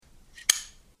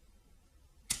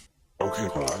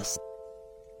Nicholas.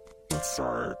 Let's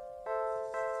start.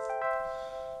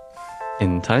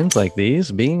 In times like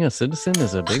these, being a citizen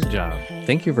is a big job.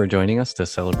 Thank you for joining us to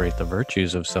celebrate the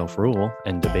virtues of self-rule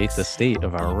and debate the state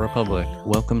of our republic.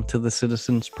 Welcome to the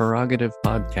Citizens Prerogative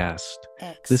Podcast.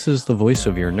 This is the voice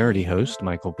of your nerdy host,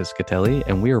 Michael Piscatelli,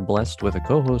 and we are blessed with a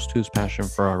co-host whose passion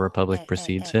for our republic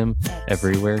precedes him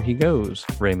everywhere he goes,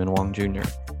 Raymond Wong Jr.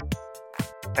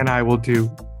 And I will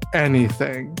do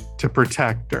anything to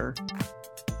protect her.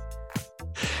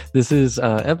 This is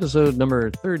episode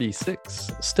number 36,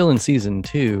 still in season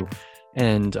 2.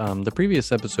 And the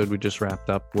previous episode we just wrapped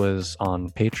up was on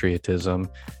patriotism.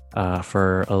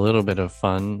 For a little bit of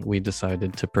fun, we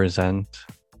decided to present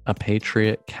a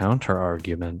patriot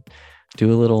counter-argument,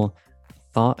 do a little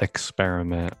thought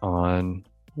experiment on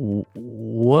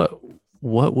what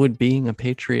would being a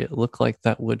patriot look like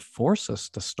that would force us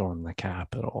to storm the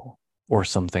Capitol or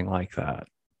something like that.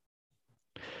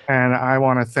 And I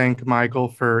want to thank Michael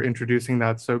for introducing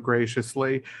that so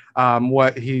graciously.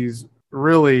 What he's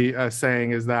really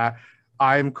saying is that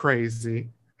I'm crazy,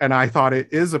 and I thought it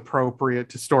is appropriate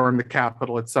to storm the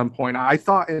Capitol at some point. I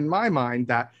thought in my mind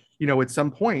that, at some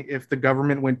point, if the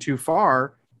government went too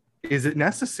far, is it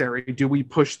necessary? Do we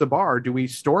push the bar? Do we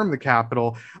storm the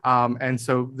Capitol? And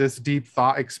so this deep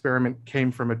thought experiment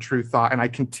came from a true thought, and I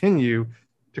continue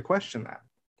to question that.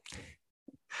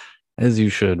 As you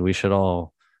should. We should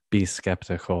all be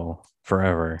skeptical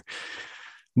forever.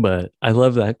 But I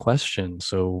love that question.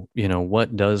 So,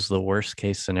 what does the worst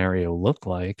case scenario look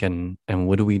like, and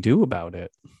what do we do about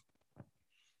it?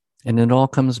 And it all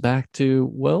comes back to,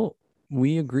 well,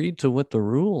 we agreed to what the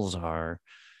rules are,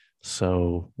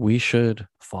 so we should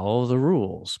follow the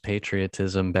rules.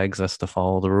 Patriotism begs us to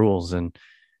follow the rules. And,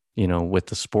 with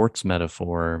the sports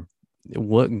metaphor,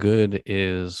 what good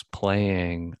is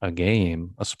playing a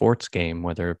game, a sports game,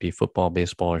 whether it be football,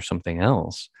 baseball, or something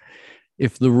else,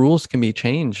 if the rules can be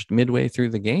changed midway through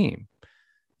the game?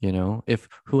 If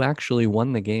who actually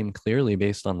won the game clearly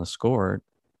based on the score,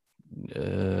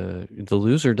 the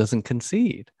loser doesn't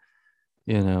concede.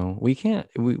 We can't,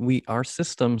 our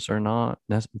systems are not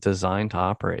designed to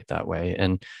operate that way.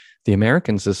 And the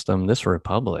American system, this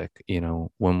republic,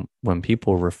 when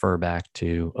people refer back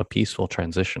to a peaceful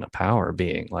transition of power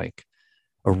being like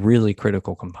a really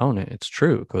critical component, it's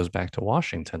true. It goes back to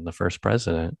Washington, the first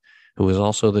president, who was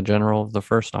also the general of the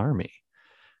First Army.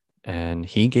 And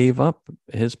he gave up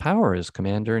his power as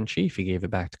commander in chief. He gave it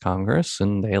back to Congress,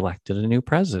 and they elected a new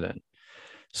president.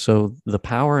 So the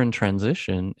power in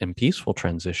transition and peaceful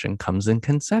transition comes in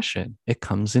concession. It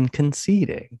comes in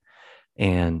conceding.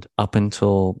 And up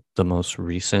until the most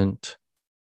recent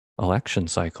election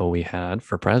cycle we had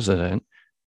for president,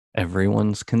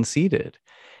 everyone's conceded.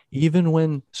 Even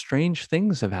when strange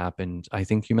things have happened, I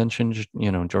think you mentioned,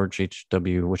 George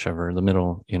H.W., whichever, the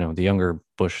middle, the younger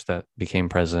Bush that became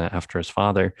president after his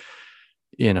father,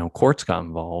 courts got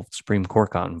involved, Supreme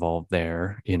Court got involved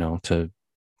there, to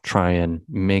try and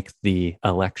make the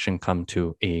election come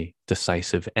to a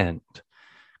decisive end.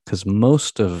 Because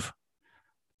most of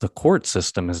the court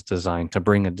system is designed to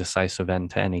bring a decisive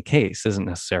end to any case, isn't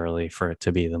necessarily for it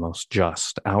to be the most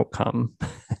just outcome.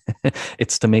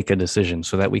 It's to make a decision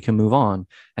so that we can move on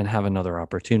and have another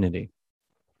opportunity.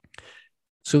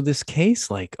 So this case,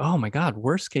 like, oh my God,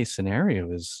 worst case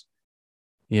scenario is,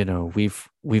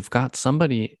 we've got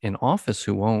somebody in office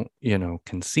who won't,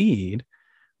 concede,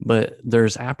 but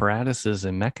there's apparatuses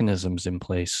and mechanisms in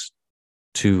place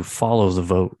to follow the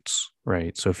votes,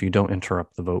 right? So if you don't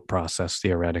interrupt the vote process,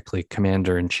 theoretically,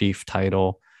 commander-in-chief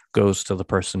title goes to the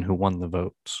person who won the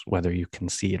votes, whether you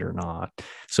concede or not.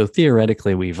 So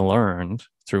theoretically, we've learned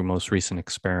through most recent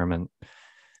experiment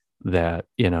that,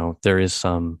 there is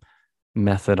some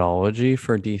methodology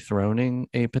for dethroning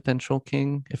a potential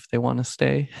king if they want to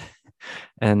stay.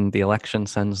 And the election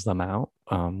sends them out,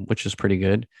 which is pretty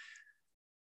good.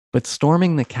 But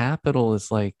storming the Capitol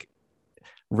is like,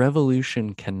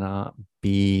 revolution cannot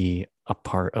be a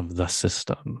part of the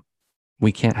system.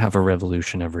 We can't have a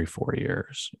revolution every 4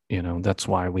 years. That's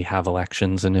why we have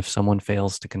elections. And if someone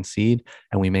fails to concede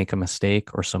and we make a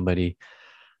mistake, or somebody,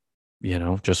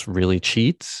 just really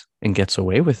cheats and gets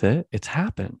away with it, it's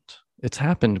happened. It's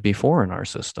happened before in our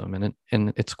system.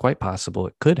 And it's quite possible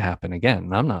it could happen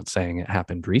again. I'm not saying it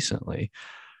happened recently.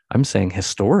 I'm saying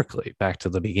historically, back to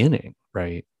the beginning,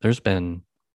 right? There's been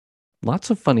lots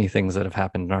of funny things that have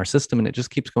happened in our system, and it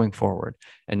just keeps going forward.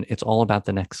 And it's all about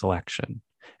the next election.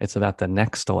 It's about the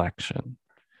next election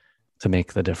to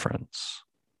make the difference.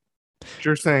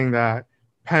 You're saying that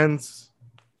Pence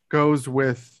goes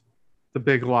with the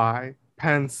big lie.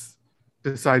 Pence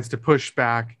decides to push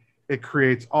back. It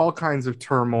creates all kinds of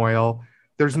turmoil.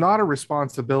 there's not a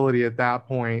responsibility at that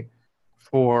point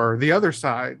for the other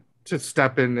side to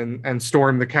step in and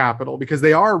storm the Capitol, because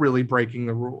they are really breaking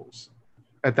the rules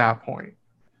at that point.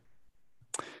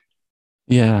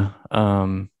 Yeah,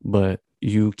 but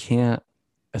you can't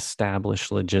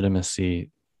establish legitimacy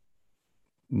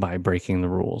by breaking the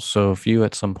rules. So if you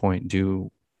at some point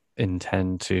do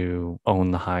intend to own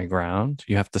the high ground,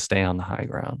 you have to stay on the high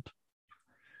ground.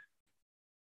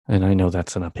 And I know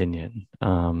that's an opinion,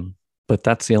 but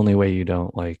that's the only way you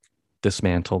don't like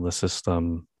dismantle the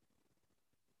system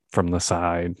from the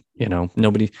side.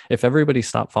 Nobody, if everybody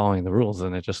stopped following the rules,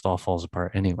 then it just all falls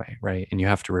apart anyway, right? And you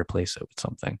have to replace it with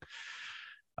something.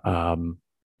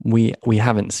 We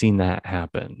haven't seen that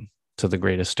happen to the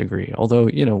greatest degree. Although,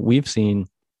 we've seen,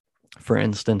 for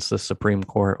instance, the Supreme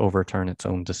Court overturn its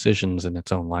own decisions in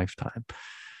its own lifetime.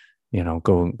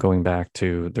 Going back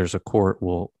to, there's a court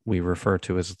we refer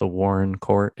to as the Warren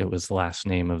Court. It was the last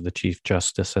name of the Chief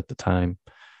Justice at the time.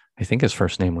 I think his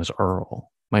first name was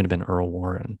Earl. Might have been Earl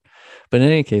Warren. But in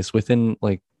any case, within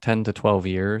like 10 to 12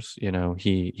 years,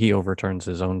 he overturns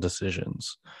his own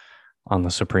decisions on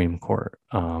the Supreme Court,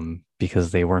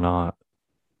 because they were not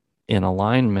in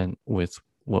alignment with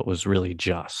what was really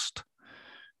just,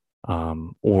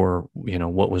 or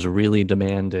what was really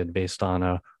demanded based on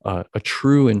a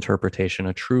true interpretation,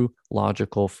 a true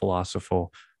logical philosophical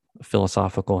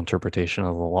interpretation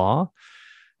of the law.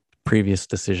 Previous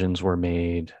decisions were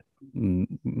made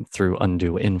through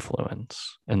undue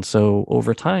influence. And so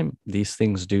over time, these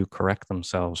things do correct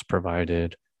themselves,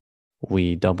 provided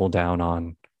we double down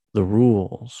on the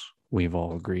rules we've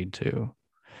all agreed to.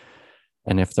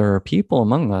 And if there are people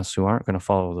among us who aren't going to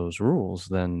follow those rules,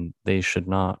 then they should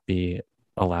not be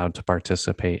allowed to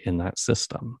participate in that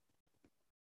system.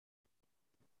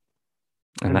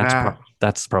 And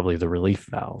that's probably the relief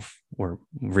valve we're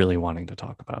really wanting to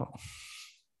talk about.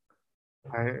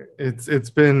 It's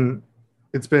been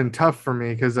tough for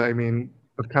me, because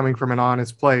coming from an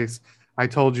honest place, I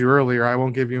told you earlier I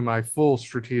won't give you my full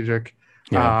strategic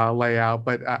layout,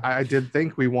 but I did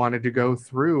think we wanted to go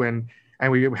through and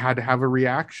we had to have a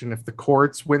reaction if the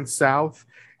courts went south,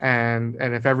 and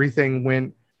if everything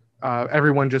went,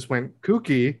 everyone just went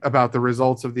kooky about the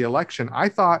results of the election. I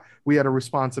thought we had a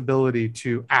responsibility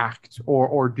to act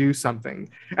or do something,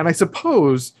 and I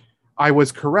suppose I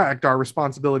was correct. Our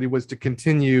responsibility was to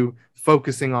continue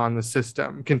focusing on the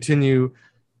system, continue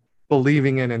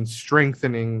believing in and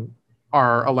strengthening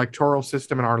our electoral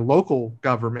system and our local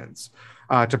governments,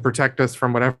 to protect us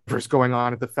from whatever's going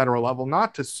on at the federal level,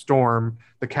 not to storm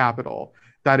the Capitol.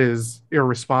 That is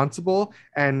irresponsible.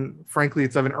 And frankly,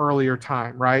 it's of an earlier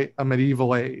time, right? A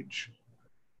medieval age.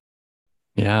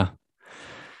 Yeah,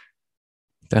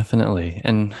 definitely.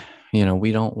 And,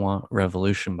 we don't want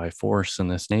revolution by force in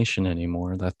this nation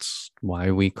anymore. That's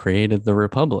why we created the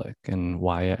Republic, and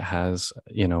why it has,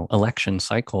 election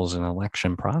cycles and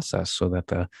election process, so that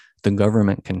the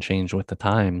government can change with the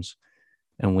times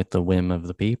and with the whim of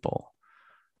the people.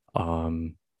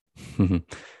 And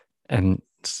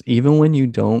even when you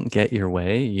don't get your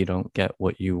way, you don't get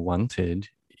what you wanted,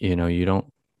 you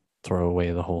don't throw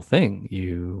away the whole thing.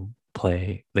 You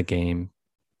play the game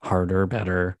harder,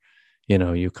 better,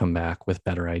 you come back with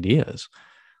better ideas.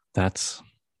 That's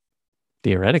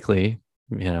theoretically,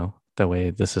 the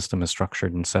way the system is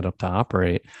structured and set up to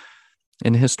operate.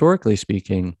 And historically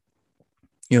speaking,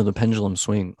 the pendulum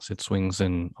swings. It swings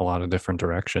in a lot of different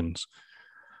directions.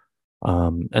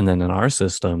 And then in our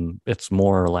system, it's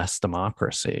more or less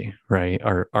democracy, right?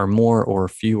 Are more or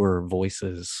fewer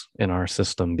voices in our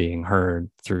system being heard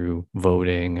through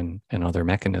voting and other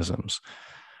mechanisms?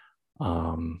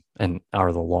 And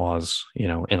are the laws,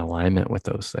 in alignment with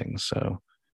those things? So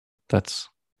that's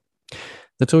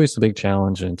always the big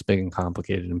challenge, and it's big and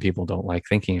complicated, and people don't like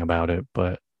thinking about it.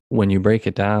 But when you break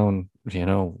it down,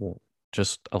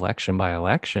 just election by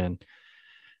election,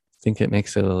 I think it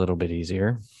makes it a little bit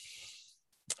easier.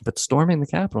 But storming the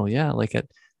Capitol, yeah, like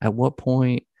at what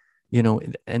point,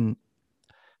 and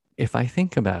if I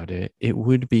think about it, it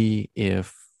would be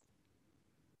if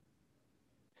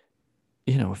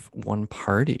one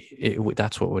party,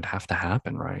 that's what would have to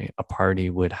happen, right? A party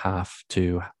would have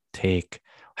to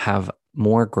have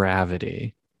more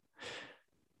gravity,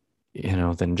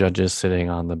 than judges sitting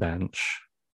on the bench.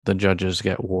 The judges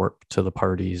get warped to the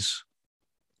party's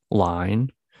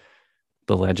line.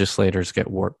 The legislators get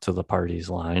warped to the party's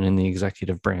line, and the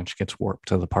executive branch gets warped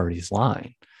to the party's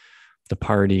line. The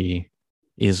party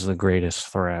is the greatest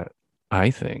threat,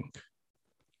 I think,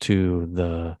 to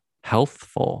the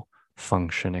healthful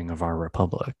functioning of our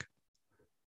republic.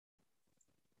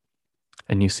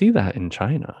 And you see that in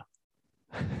China.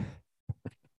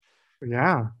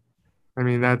 Yeah. I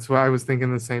mean, that's what I was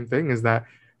thinking. The same thing is that,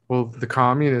 well, the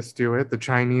communists do it. The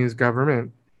Chinese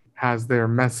government has their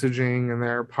messaging and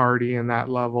their party and that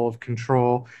level of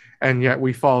control, and yet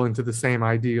we fall into the same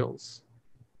ideals.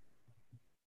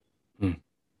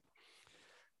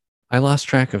 I lost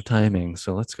track of timing,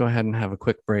 so let's go ahead and have a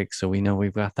quick break so we know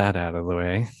we've got that out of the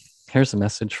way. Here's a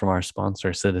message from our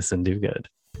sponsor, Citizen Do Good.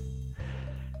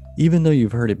 Even though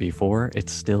you've heard it before,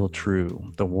 it's still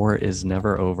true. The war is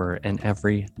never over and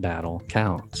every battle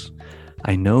counts.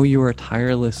 I know you are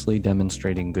tirelessly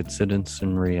demonstrating good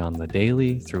citizenry on the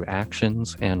daily through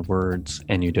actions and words,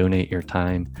 and you donate your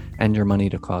time and your money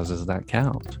to causes that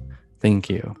count. Thank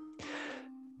you.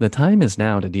 The time is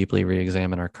now to deeply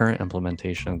re-examine our current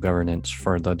implementation of governance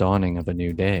for the dawning of a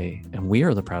new day, and we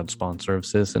are the proud sponsor of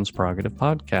Citizens Prerogative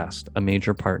Podcast, a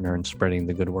major partner in spreading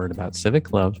the good word about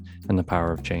civic love and the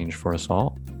power of change for us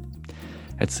all.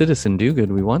 At Citizen Do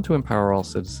Good, we want to empower all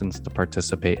citizens to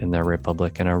participate in their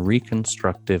republic in a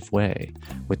reconstructive way.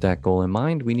 With that goal in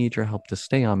mind, we need your help to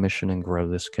stay on mission and grow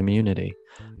this community.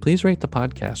 Please rate the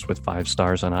podcast with 5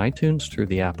 stars on iTunes, through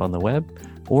the app on the web,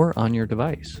 or on your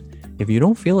device. If you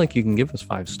don't feel like you can give us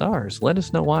 5 stars, let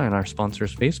us know why on our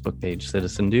sponsor's Facebook page,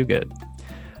 Citizen Do Good.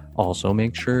 Also,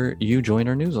 make sure you join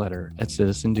our newsletter at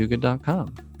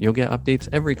citizendogood.com. You'll get updates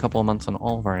every couple of months on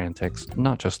all of our antics,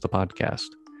 not just the podcast.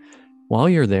 While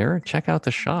you're there, check out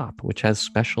the shop, which has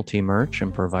specialty merch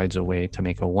and provides a way to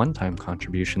make a one-time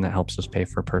contribution that helps us pay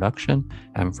for production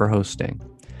and for hosting.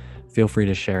 Feel free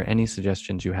to share any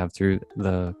suggestions you have through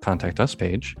the Contact Us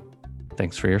page.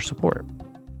 Thanks for your support.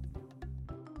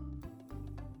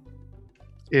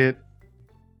 It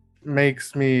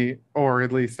makes me, or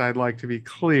at least I'd like to be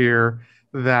clear,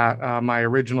 that my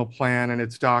original plan, and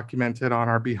it's documented on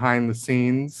our behind the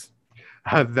scenes,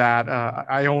 that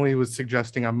I only was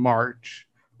suggesting a march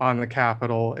on the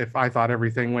Capitol if I thought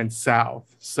everything went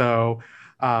south. So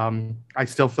I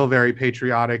still feel very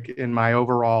patriotic in my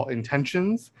overall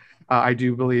intentions. I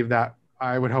do believe that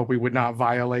I would hope we would not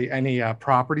violate any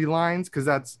property lines, because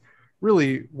that's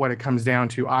really what it comes down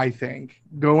to. I think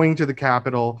going to the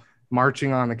Capitol,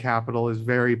 marching on the Capitol is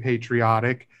very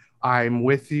patriotic. I'm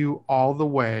with you all the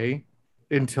way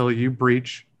until you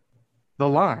breach the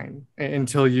line,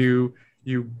 until you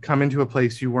come into a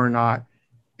place you were not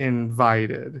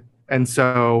invited. And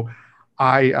so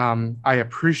I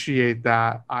appreciate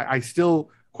that. I still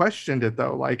questioned it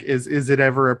though, like is it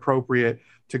ever appropriate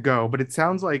to go? But it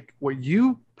sounds like what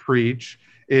you preach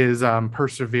is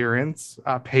perseverance,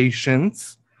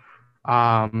 patience,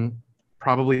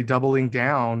 probably doubling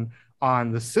down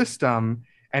on the system,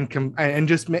 and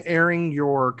just airing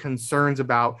your concerns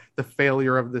about the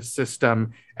failure of the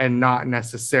system, and not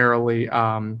necessarily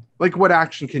like what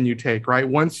action can you take, right?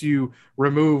 Once you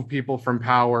remove people from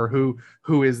power,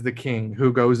 who is the king,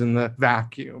 who goes in the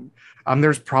vacuum?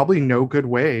 There's probably no good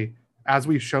way, as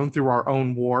we've shown through our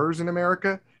own wars in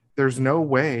America, there's no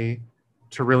way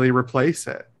to really replace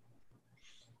it.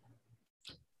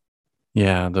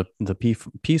 Yeah, the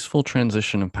peaceful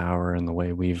transition of power and the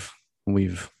way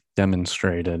we've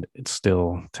demonstrated it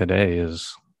still today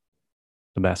is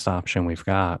the best option we've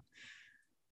got.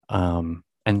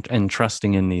 And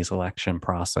trusting in these election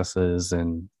processes.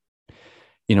 And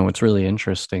what's really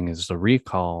interesting is the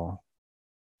recall.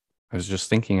 I was just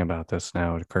thinking about this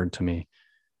now. It occurred to me.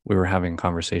 We were having a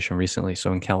conversation recently.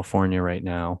 So in California right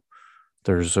now,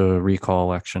 there's a recall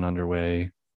election underway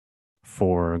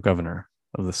for governor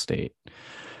of the state.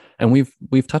 And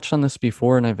we've touched on this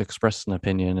before, and I've expressed an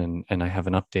opinion, and I have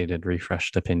an updated,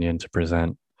 refreshed opinion to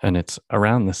present. And it's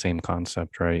around the same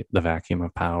concept, right? The vacuum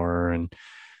of power and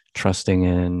trusting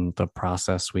in the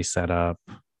process we set up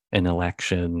in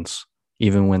elections,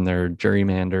 even when they're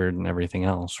gerrymandered and everything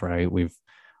else, right? We've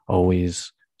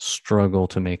always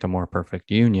struggled to make a more perfect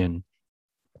union,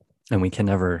 and we can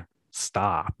never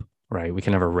stop, right? We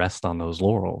can never rest on those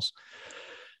laurels.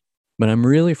 But I'm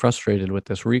really frustrated with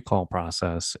this recall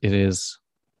process. It is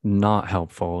not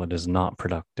helpful. It is not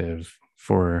productive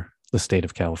for the state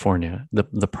of California.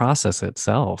 The process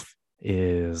itself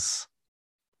is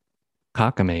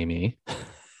cockamamie,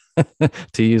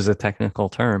 to use a technical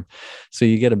term. So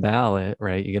you get a ballot,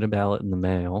 right? You get a ballot in the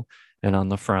mail, and on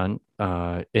the front,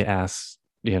 it asks,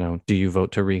 do you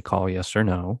vote to recall, yes or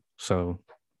no? So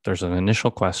there's an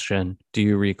initial question. Do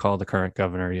you recall the current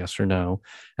governor? Yes or no?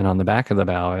 And on the back of the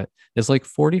ballot is like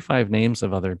 45 names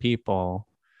of other people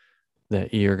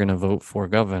that you're going to vote for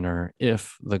governor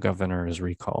if the governor is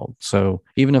recalled. So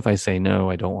even if I say, no,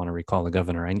 I don't want to recall the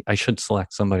governor, I should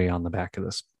select somebody on the back of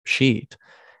this sheet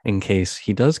in case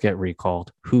he does get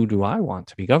recalled. Who do I want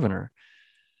to be governor?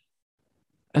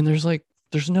 And there's like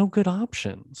there's no good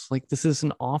options. Like, this is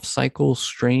an off cycle,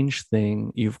 strange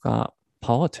thing. You've got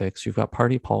politics, you've got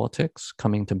party politics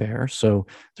coming to bear. So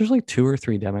there's like 2 or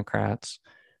 3 Democrats,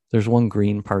 there's one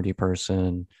Green Party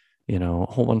person, a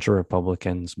whole bunch of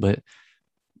Republicans, but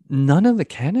none of the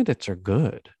candidates are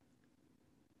good.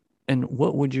 And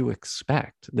what would you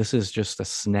expect? This is just a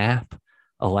snap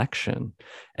election.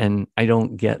 And I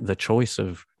don't get the choice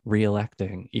of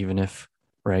re-electing, even if,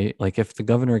 right? Like, if the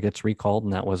governor gets recalled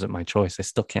and that wasn't my choice, I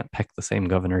still can't pick the same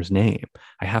governor's name.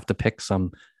 I have to pick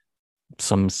some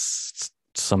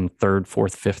third,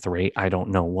 fourth, fifth rate. I don't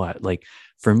know what. Like,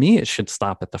 for me, it should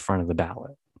stop at the front of the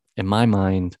ballot. In my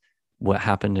mind, what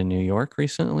happened in New York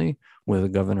recently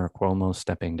with Governor Cuomo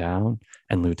stepping down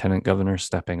and Lieutenant Governor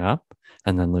stepping up,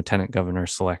 and then Lieutenant Governor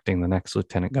selecting the next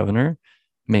Lieutenant Governor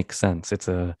makes sense.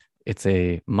 It's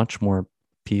a much more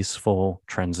peaceful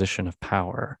transition of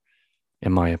power,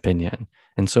 in my opinion.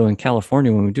 And so in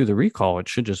California, when we do the recall, it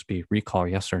should just be recall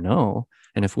yes or no.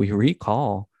 And if we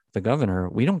recall the governor,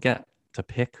 we don't get to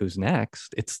pick who's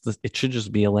next. It should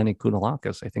just be Eleni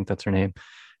Kounalakis. I think that's her name.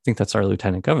 I think that's our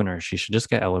lieutenant governor. She should just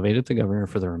get elevated to governor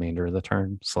for the remainder of the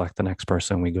term, select the next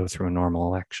person. We go through a normal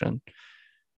election.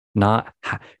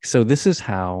 So this is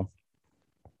how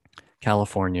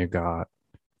California got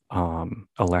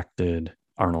elected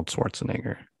Arnold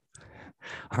Schwarzenegger.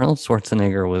 Arnold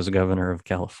Schwarzenegger was governor of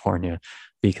California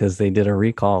because they did a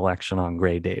recall election on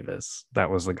Gray Davis. That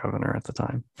was the governor at the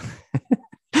time.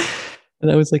 And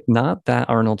I was like, not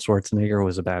that Arnold Schwarzenegger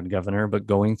was a bad governor, but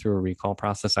going through a recall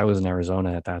process, I was in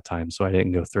Arizona at that time, so I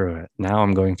didn't go through it. Now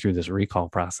I'm going through this recall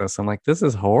process. I'm like, this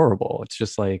is horrible. It's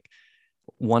just like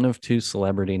one of 2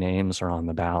 celebrity names are on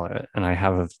the ballot. And I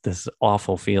have this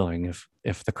awful feeling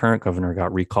if the current governor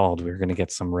got recalled, we were going to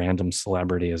get some random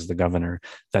celebrity as the governor.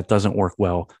 That doesn't work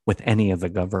well with any of the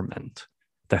government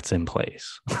that's in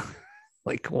place.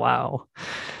 Like, wow,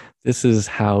 this is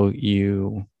how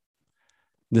you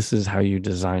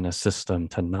design a system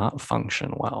to not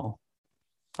function well.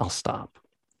 I'll stop.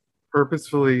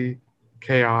 Purposefully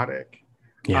chaotic.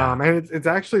 Yeah. And it's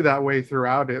actually that way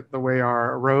throughout it. The way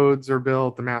our roads are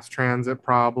built, the mass transit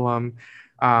problem,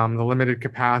 the limited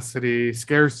capacity,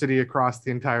 scarcity across the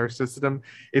entire system.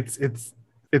 It's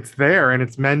there, and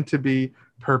it's meant to be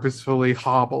purposefully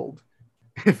hobbled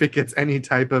if it gets any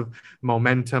type of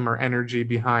momentum or energy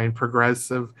behind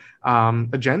progressive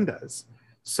agendas.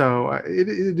 So it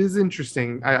is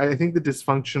interesting. I think the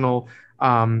dysfunctional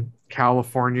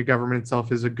California government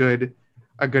itself is a good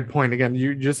point. Again,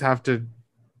 you just have to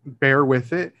bear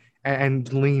with it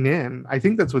and lean in. I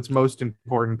think that's what's most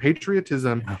important.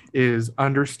 Patriotism is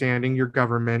understanding your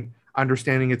government,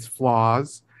 understanding its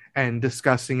flaws, and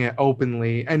discussing it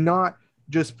openly, and not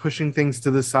just pushing things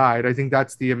to the side. I think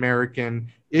that's the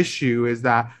American issue, is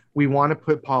that we want to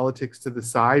put politics to the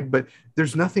side, but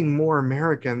there's nothing more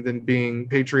American than being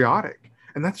patriotic.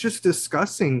 And that's just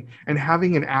discussing and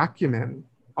having an acumen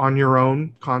on your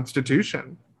own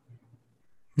constitution.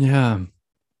 Yeah,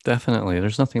 definitely.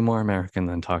 There's nothing more American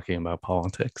than talking about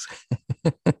politics.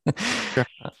 Yeah.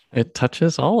 It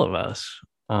touches all of us.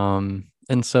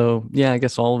 And so, yeah, I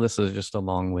guess all of this is just a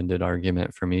long-winded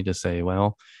argument for me to say,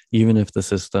 well, even if the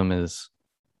system is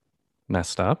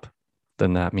messed up,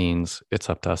 then that means it's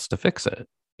up to us to fix it,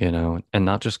 and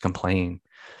not just complain.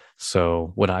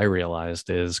 So what I realized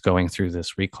is, going through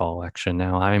this recall election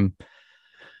now, I'm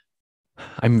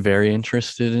very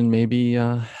interested in maybe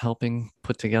helping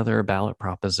put together a ballot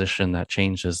proposition that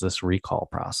changes this recall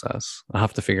process. I'll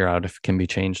have to figure out if it can be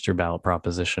changed through ballot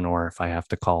proposition, or if I have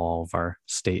to call all of our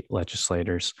state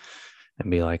legislators and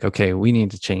be like, okay, we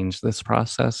need to change this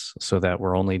process so that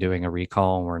we're only doing a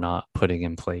recall and we're not putting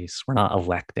in place, we're not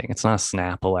electing. It's not a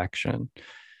snap election.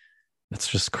 It's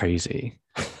just crazy.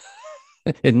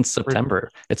 In September,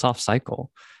 it's off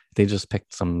cycle. They just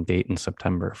picked some date in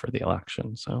September for the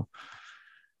election. So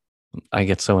I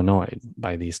get so annoyed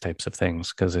by these types of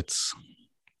things because it's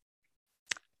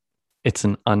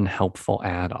an unhelpful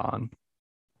add-on,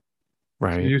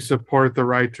 right? So you support the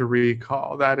right to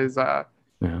recall. That is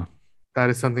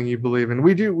something you believe in.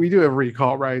 We do have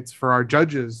recall rights for our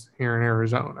judges here in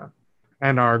Arizona,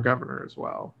 and our governor as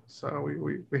well. So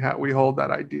we hold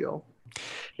that ideal.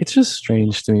 It's just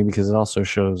strange to me because it also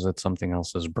shows that something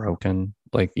else is broken.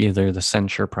 Like, either the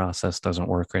censure process doesn't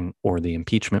work, or the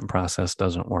impeachment process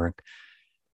doesn't work,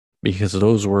 because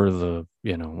those were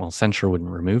censure wouldn't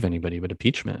remove anybody, but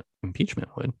impeachment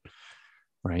would,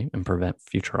 right? And prevent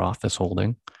future office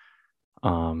holding.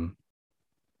 To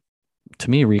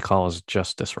me, recall is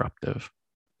just disruptive.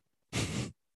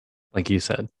 Like you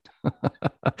said.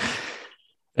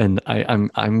 And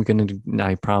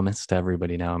I promise to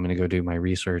everybody now, I'm gonna go do my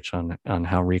research on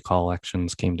how recall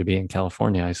elections came to be in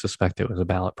California. I suspect it was a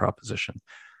ballot proposition.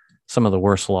 Some of the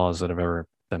worst laws that have ever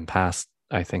been passed,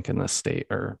 I think, in this state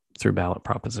are through ballot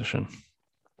proposition.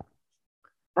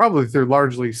 Probably through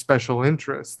largely special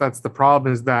interests. That's the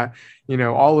problem, is that,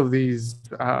 all of these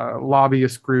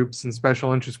lobbyist groups and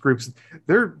special interest groups,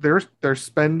 they're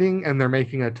spending and they're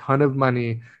making a ton of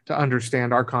money to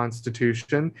understand our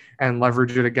Constitution and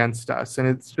leverage it against us. And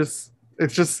it's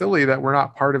just silly that we're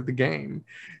not part of the game.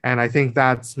 And I think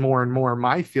that's more and more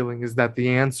my feeling, is that the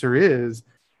answer is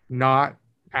not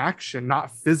action,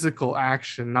 not physical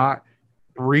action, not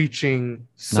breaching Not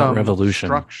some revolution.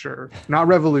 structure, not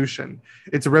revolution.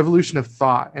 It's a revolution of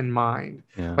thought and mind.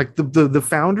 Yeah. Like the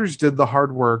founders did the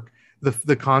hard work.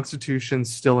 The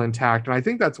Constitution's still intact, and I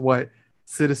think that's what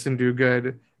Citizen Do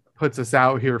Good puts us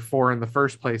out here for in the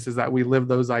first place, is that we live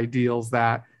those ideals,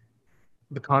 that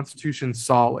the Constitution's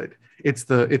solid. It's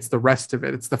the rest of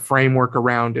it. It's the framework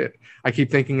around it. I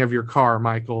keep thinking of your car,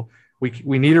 Michael.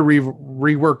 We need to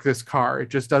rework this car. It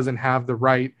just doesn't have the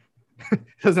right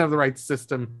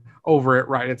system over it,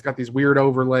 right? It's got these weird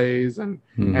overlays and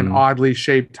oddly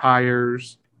shaped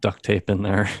tires, duct tape in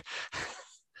there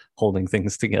holding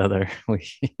things together.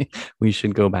 We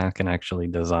should go back and actually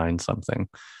design something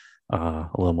a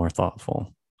little more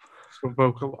thoughtful. So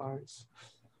vocalize.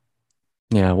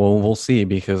 Yeah, well, we'll see,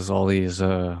 because all these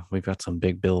we've got some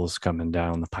big bills coming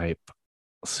down the pipe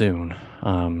soon.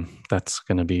 That's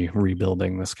going to be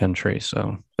rebuilding this country,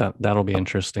 so that'll be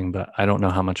interesting. But I don't know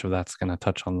how much of that's going to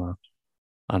touch on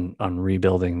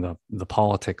rebuilding the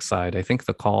politics side. I think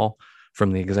the call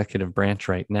from the executive branch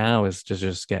right now is to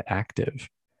just get active.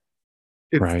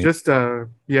 It's right? just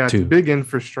it's big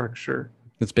infrastructure.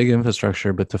 It's big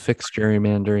infrastructure, but to fix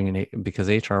gerrymandering, and because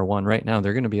HR1 right now,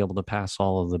 they're going to be able to pass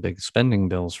all of the big spending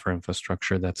bills for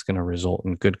infrastructure. That's going to result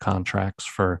in good contracts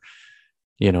for,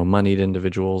 moneyed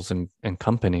individuals and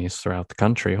companies throughout the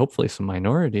country. Hopefully some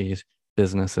minorities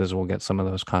businesses will get some of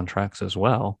those contracts as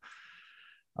well.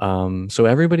 So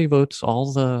everybody votes,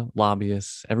 all the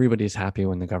lobbyists, everybody's happy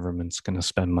when the government's going to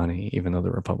spend money, even though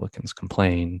the Republicans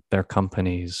complain. Their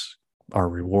companies are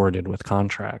rewarded with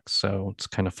contracts. So it's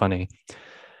kind of funny.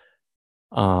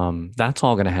 That's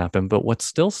all going to happen. But what's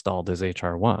still stalled is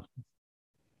HR1.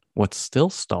 What's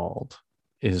still stalled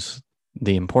is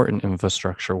the important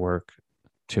infrastructure work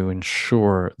to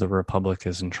ensure the Republic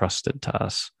is entrusted to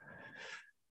us,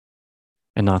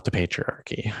 and not the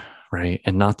patriarchy, right?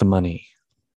 And not the money.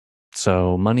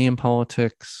 So money in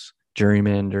politics,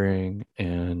 gerrymandering,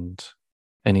 and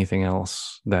anything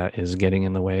else that is getting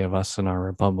in the way of us and our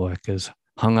republic is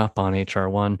hung up on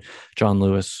HR1. The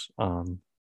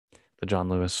John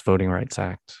Lewis Voting Rights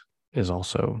Act is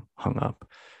also hung up.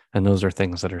 And those are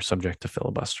things that are subject to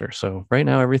filibuster. So right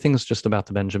now, everything's just about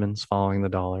the Benjamins following the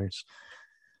dollars,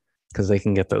 because they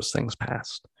can get those things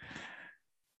passed.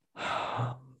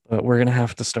 But we're going to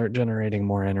have to start generating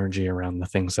more energy around the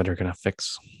things that are going to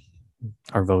fix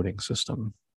our voting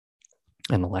system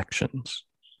and elections,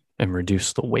 and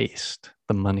reduce the waste,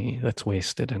 the money that's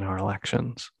wasted in our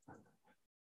elections.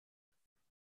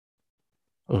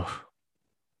 Ugh.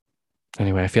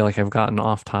 Anyway, I feel like I've gotten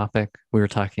off topic. We were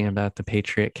talking about the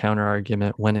Patriot counter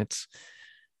argument. When is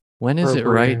it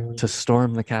right to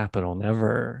storm the Capitol?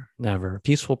 Never, never.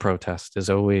 Peaceful protest is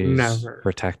always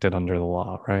protected under the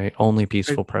law, right? Only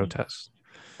peaceful protest.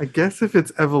 I guess if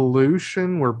it's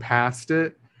evolution, we're past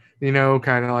it. Kind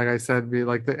of like I said, be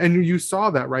like and you saw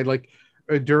that, right? Like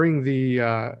during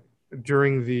the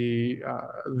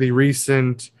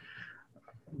recent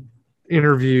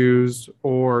interviews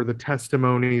or the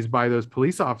testimonies by those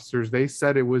police officers, they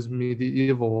said it was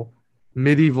medieval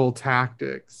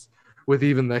tactics, with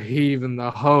even the heave and the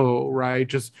hoe, right?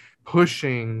 Just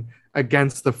pushing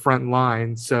against the front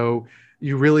line. So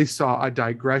you really saw a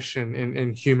digression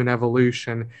in human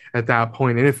evolution at that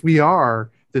point. And if we are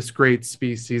this great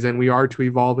species and we are to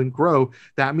evolve and grow,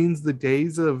 that means the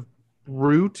days of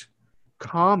brute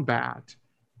combat,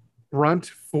 brunt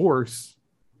force,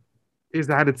 is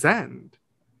at its end.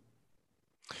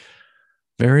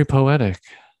 Very poetic.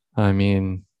 I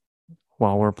mean,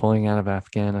 while we're pulling out of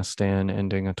Afghanistan,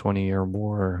 ending a 20-year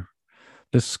war,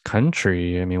 this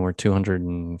country, I mean, we're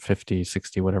 250,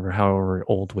 60, whatever, however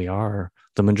old we are.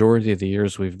 The majority of the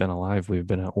years we've been alive, we've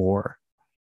been at war.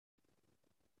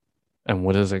 And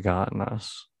what has it gotten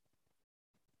us?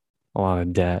 A lot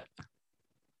of debt.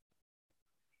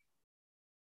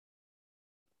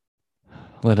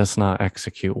 Let us not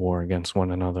execute war against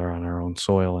one another on our own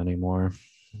soil anymore.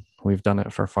 We've done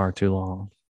it for far too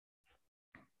long.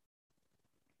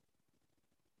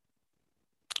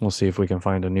 We'll see if we can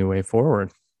find a new way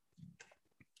forward.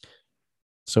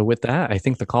 So with that, I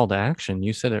think the call to action,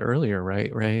 you said it earlier,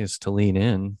 right, Ray, is to lean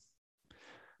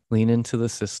into the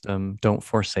system. Don't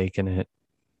forsake in it.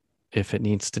 If it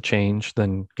needs to change,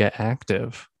 then get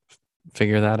active.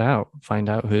 Figure that out. Find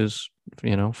out who's,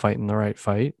 fighting the right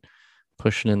fight,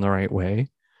 pushing in the right way.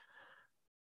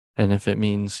 And if it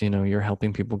means, you're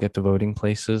helping people get to voting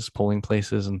places, polling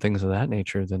places, and things of that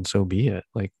nature, then so be it.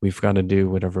 Like, we've got to do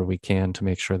whatever we can to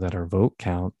make sure that our vote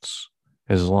counts,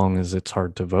 as long as it's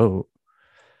hard to vote,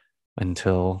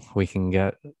 until we can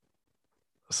get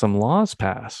some laws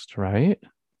passed, right?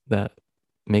 That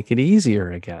make it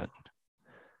easier again.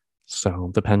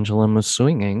 So the pendulum was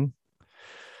swinging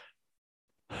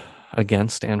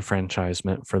against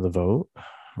enfranchisement for the vote,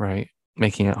 right?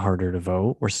 Making it harder to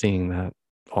vote. We're seeing that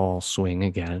all swing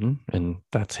again, and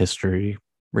that's history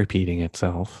repeating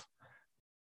itself.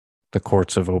 The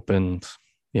courts have opened,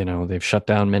 they've shut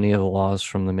down many of the laws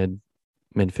from the mid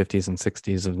 50s and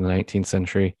 60s of the 19th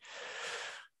century.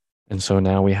 And so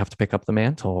now we have to pick up the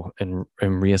mantle and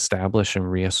reestablish and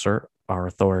reassert our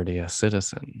authority as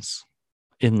citizens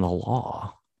in the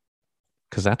law,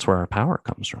 because that's where our power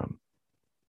comes from.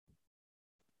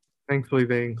 Thankfully,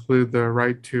 they include the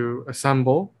right to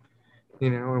assemble,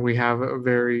 and we have a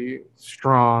very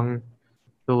strong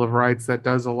Bill of Rights that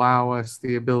does allow us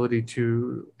the ability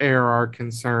to air our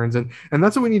concerns. And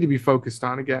that's what we need to be focused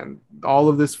on. Again, all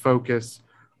of this focus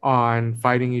on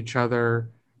fighting each other,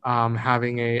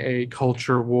 having a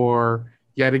culture war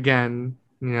yet again.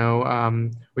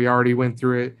 We already went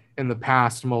through it in the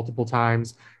past multiple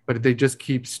times, but they just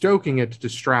keep stoking it to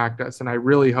distract us. And I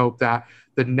really hope that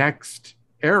the next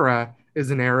era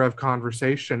is an era of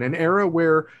conversation, an era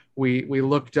where we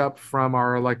looked up from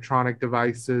our electronic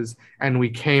devices and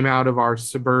we came out of our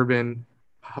suburban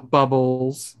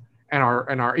bubbles and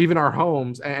our even our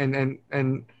homes and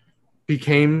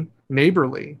became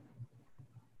neighborly.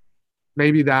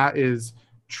 Maybe that is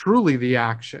truly the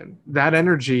action, that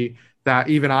energy that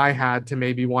even I had to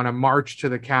maybe want to march to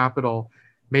the Capitol.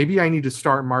 Maybe I need to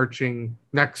start marching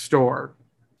next door,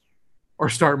 or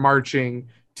start marching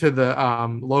to the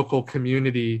local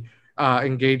community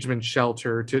engagement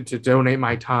shelter to donate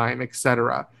my time,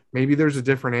 etc. Maybe there's a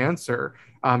different answer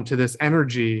to this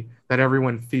energy that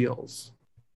everyone feels.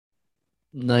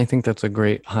 I think that's a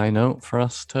great high note for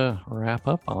us to wrap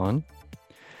up on.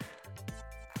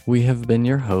 We have been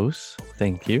your hosts.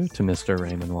 Thank you to Mr.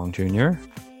 Raymond Wong Jr.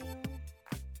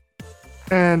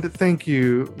 And thank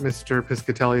you, Mr.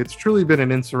 Piscatelli. It's truly been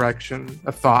an insurrection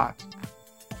of thought.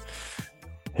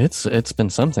 It's been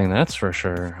something, that's for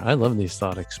sure. I love these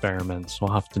thought experiments.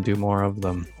 We'll have to do more of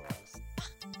them.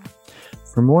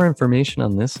 For more information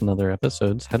on this and other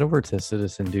episodes, head over to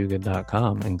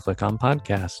citizendogood.com and click on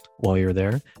podcast. While you're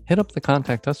there, hit up the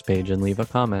Contact Us page and leave a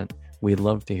comment. We'd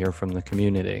love to hear from the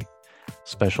community.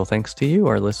 Special thanks to you,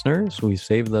 our listeners. We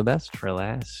saved the best for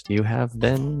last. You have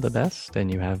been the best,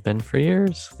 and you have been for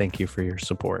years. Thank you for your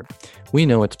support. We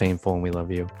know it's painful, and we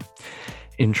love you.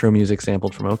 Intro music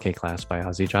sampled from OK Class by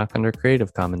Ozzy Jock under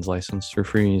Creative Commons license through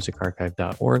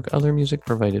freemusicarchive.org. Other music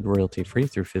provided royalty-free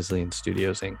through Fizzly and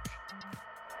Studios, Inc.